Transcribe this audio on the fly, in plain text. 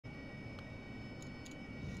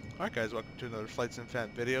Alright guys, welcome to another Flight Sim Fan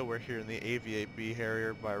video. We're here in the AV8B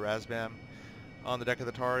Harrier by Razbam on the deck of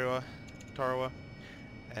the Tarawa.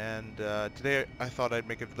 And today I thought I'd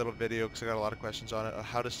make a little video because I got a lot of questions on it,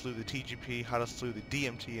 how to slew the TGP, how to slew the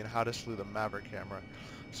DMT, and how to slew the Maverick camera.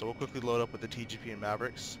 So we'll quickly load up with the TGP and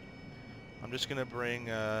Mavericks. I'm just going to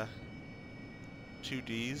bring 2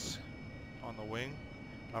 Ds on the wing.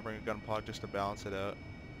 I'll bring a gun pod just to balance it out.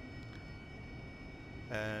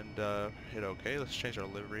 And hit OK. Let's change our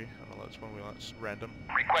livery. I don't know, that's one we want. It's random.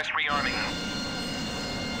 Request rearming.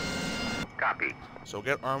 Copy. So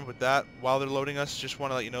get armed with that. While they're loading us, just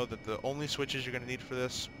want to let you know that the only switches you're going to need for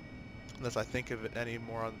this, unless I think of it any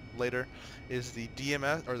more on later, is the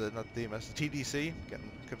DMS, or not DMS, the TDC.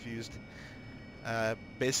 Getting confused.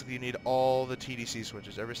 Basically, you need all the TDC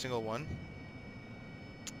switches, every single one.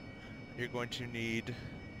 You're going to need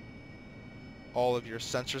all of your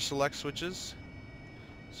sensor select switches.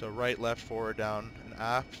 So right, left, forward, down, and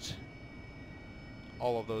aft.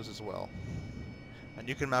 All of those as well. And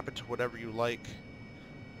you can map it to whatever you like.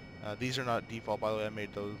 These are not default, by the way. I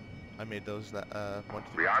made those that 1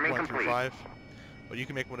 through 5. But you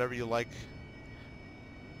can make whatever you like.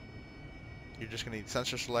 You're just gonna need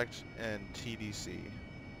sensor select and TDC.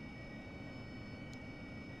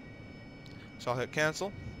 So I'll hit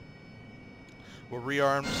cancel. We're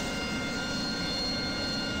rearmed.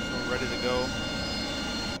 So we're ready to go.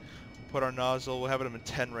 Put our nozzle, we'll have it in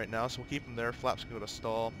 10 right now, so we'll keep them there. Flaps can go to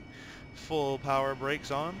stall. Full power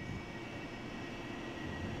brakes on.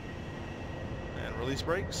 And release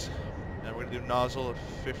brakes. And we're going to do nozzle at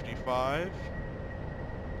 55.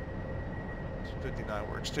 59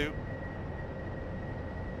 works too.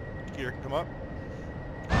 Gear can come up.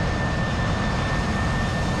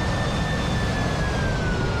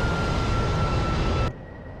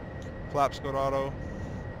 Flaps go to auto.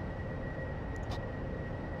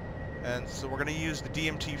 And so we're going to use the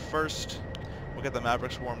DMT first. We'll get the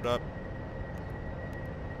Mavericks warmed up.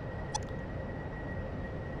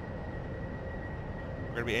 We're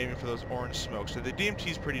going to be aiming for those orange smokes. So the DMT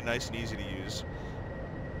is pretty nice and easy to use.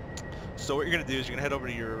 So what you're going to do is you're going to head over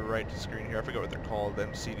to your right screen here. I forget what they're called,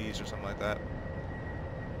 MCDs or something like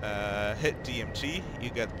that. Hit DMT. You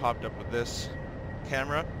get popped up with this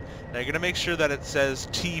camera. Now you're going to make sure that it says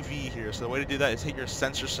TV here. So the way to do that is hit your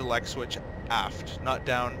sensor select switch aft, not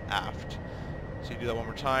down, aft. So you do that one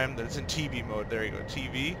more time, then it's in TV mode. There you go,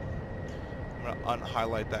 TV. I'm going to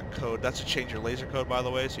unhighlight that code. That's to change your laser code, by the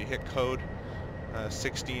way. So you hit code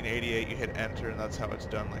 1688, you hit enter, and that's how it's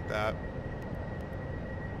done, like that.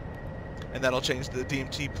 And that'll change the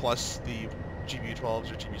DMT plus the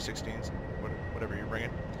GBU12s or GBU16s, whatever you're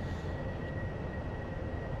bringing.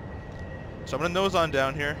 So I'm going to nose on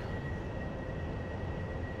down here.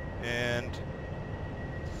 And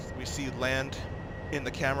we see land in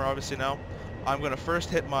the camera obviously now. I'm going to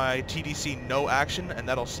first hit my TDC no action, and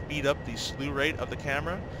that'll speed up the slew rate of the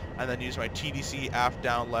camera, and then use my TDC aft,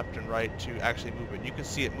 down, left, and right to actually move it. You can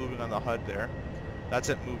see it moving on the HUD there. That's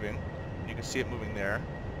it moving. You can see it moving there.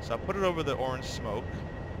 So I'll put it over the orange smoke.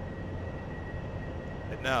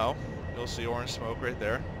 And now you'll see orange smoke right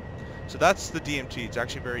there. So that's the DMT. It's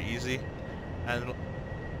actually very easy. And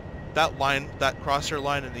that line, that crosshair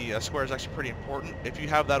line in the square is actually pretty important. If you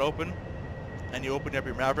have that open and you open up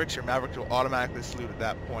your Mavericks will automatically salute at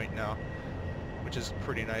that point now, which is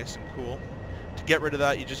pretty nice and cool. To get rid of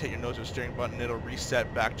that, you just hit your nose or steering button. It'll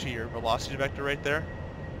reset back to your velocity vector right there.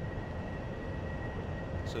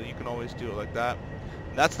 So you can always do it like that.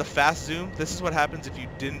 And that's the fast zoom. This is what happens if you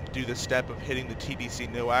didn't do the step of hitting the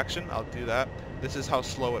TDC no action. I'll do that. This is how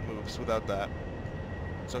slow it moves without that.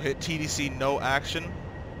 So hit TDC no action,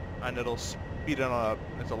 and it'll speed it on up.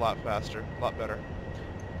 It's a lot faster, a lot better.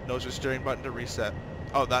 Nose or steering button to reset.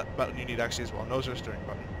 Oh, that button you need actually as well. Nose or steering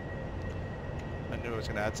button. I knew I was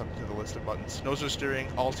going to add something to the list of buttons. Nose or steering,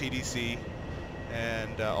 all TDC,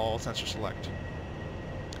 and all sensor select.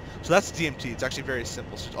 So that's DMT. It's actually very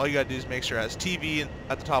simple. So all you got to do is make sure it has TV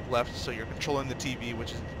at the top left, so you're controlling the TV,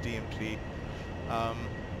 which is the DMT.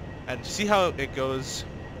 And see how it goes.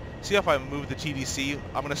 See if I move the TDC,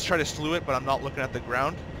 I'm going to try to slew it, but I'm not looking at the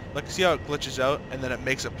ground. Look, see how it glitches out, and then it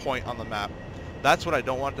makes a point on the map. That's what I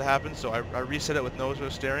don't want to happen, so I reset it with nose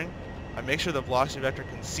or steering. I make sure the velocity vector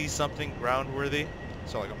can see something ground-worthy,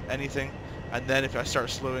 so like anything, and then if I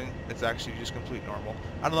start slewing, it's actually just complete normal.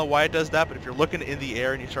 I don't know why it does that, but if you're looking in the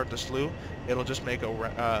air and you start to slew, it'll just make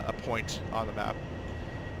a point on the map.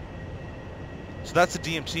 So that's the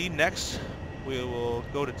DMT. Next, we will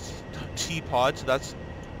go to T-Pod, so that's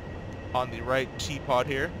on the right T-Pod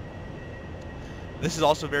here. This is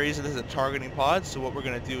also very easy. This is a targeting pod, so what we're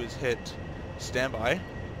going to do is hit standby.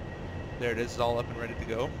 There it is, all up and ready to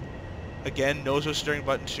go. Again, nose or steering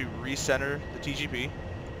button to recenter the TGP.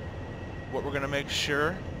 What we're gonna make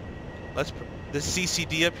sure, this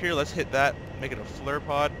CCD up here, let's hit that, make it a flare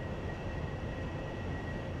pod.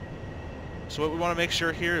 So what we want to make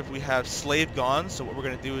sure here, if we have slave gone, so what we're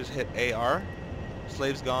going to do is hit AR,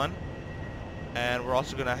 slave's gone, and we're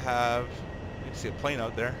also going to have, you can see a plane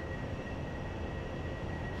out there.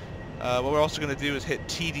 What we're also going to do is hit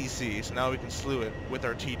TDC, so now we can slew it with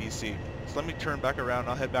our TDC. So let me turn back around,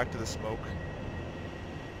 I'll head back to the smoke.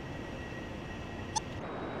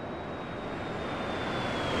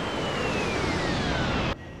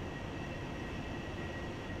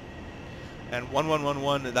 And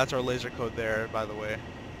 1111, that's our laser code there, by the way.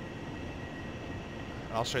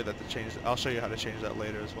 I'll show you I'll show you how to change that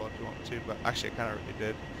later as well if you want to, but actually I kind of already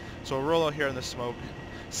did. So we'll roll out here in the smoke.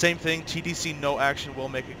 Same thing, TDC no action will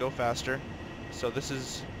make it go faster. So this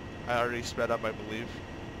is, I already sped up, I believe.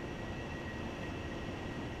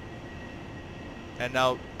 And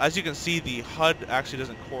now, as you can see, the HUD actually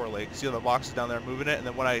doesn't correlate. See how the box is down there moving it, and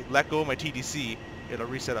then when I let go of my TDC, it'll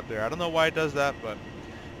reset up there. I don't know why it does that, but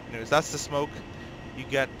anyways, that's the smoke. You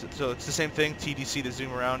get, so it's the same thing, TDC to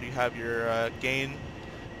zoom around. You have your gain,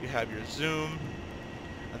 you have your zoom,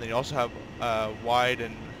 and then you also have wide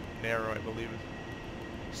and narrow, I believe it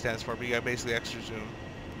stands for, but you got basically extra zoom.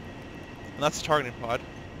 And that's the targeting pod.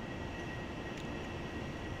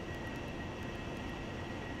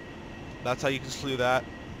 That's how you can slew that,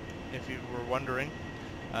 if you were wondering.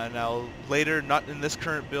 Now later, not in this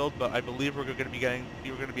current build, but I believe you're going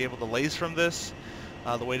to be able to laze from this.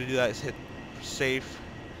 The way to do that is hit safe,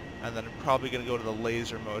 and then I'm probably going to go to the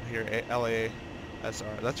laser mode here, LASR.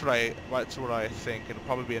 That's what I think. It'll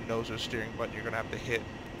probably be a nose or steering button. You're going to have to hit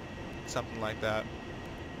something like that.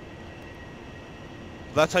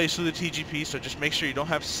 That's how you slew the TGP. So just make sure you don't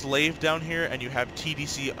have slave down here, and you have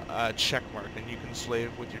TDC checkmarked, and you can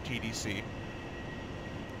slave with your TDC.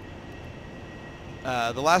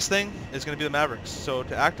 The last thing is going to be the Mavericks. So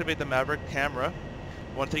to activate the Maverick camera,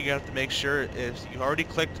 one thing you have to make sure is you already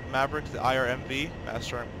clicked Maverick, the IRMV,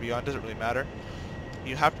 Master Arm Beyond, doesn't really matter.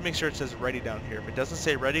 You have to make sure it says ready down here. If it doesn't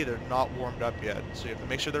say ready, they're not warmed up yet. So you have to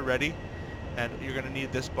make sure they're ready, and you're going to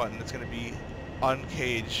need this button. It's going to be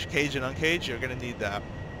uncage, cage and uncage. You're going to need that.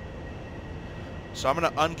 So I'm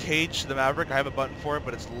going to uncage the Maverick. I have a button for it,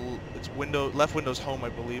 but it's left Windows home, I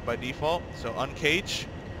believe, by default. So uncage.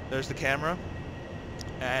 There's the camera,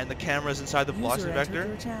 and the camera is inside the velocity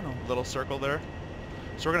vector. Little circle there.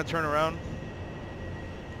 So we're going to turn around,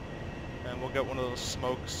 and we'll get one of those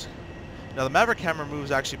smokes. Now the Maverick camera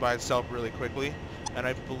moves actually by itself really quickly, and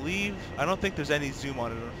I don't think there's any zoom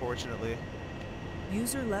on it, unfortunately.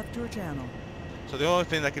 User left your channel. So the only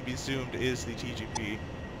thing that can be zoomed is the TGP.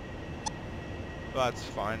 But that's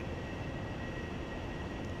fine.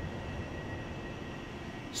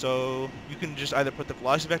 So you can just either put the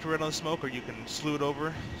velocity vector right on the smoke, or you can slew it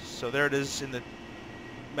over. So there it is in the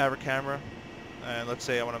Maverick camera. And let's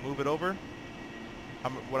say I want to move it over.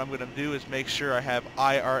 What I'm going to do is make sure I have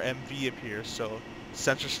IRMV up here. So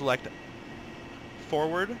sensor select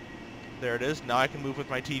forward. There it is. Now I can move with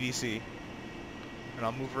my TDC. And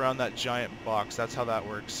I'll move around that giant box. That's how that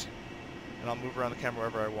works. And I'll move around the camera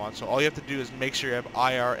wherever I want. So all you have to do is make sure you have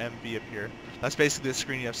IRMV up here. That's basically the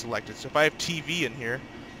screen you have selected. So if I have TV in here,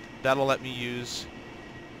 that'll let me use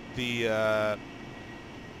the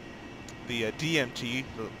DMT,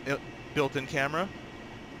 the built-in camera.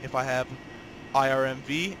 If I have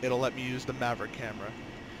IRMV, it'll let me use the Maverick camera.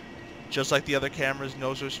 Just like the other cameras,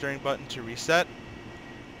 nose or steering button to reset,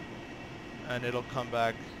 and it'll come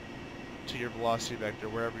back to your velocity vector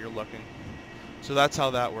wherever you're looking. So that's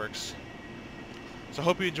how that works. So I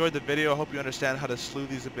hope you enjoyed the video. I hope you understand how to slew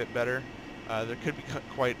these a bit better. They could be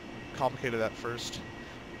quite complicated at first,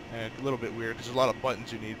 and a little bit weird because there's a lot of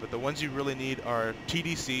buttons you need, but the ones you really need are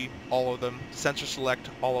TDC, all of them, sensor select,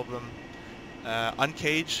 all of them,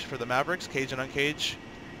 uncage for the Mavericks, cage and uncage,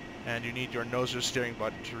 and you need your nose or steering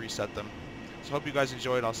button to reset them. So I hope you guys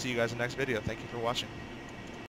enjoyed. I'll see you guys in the next video. Thank you for watching.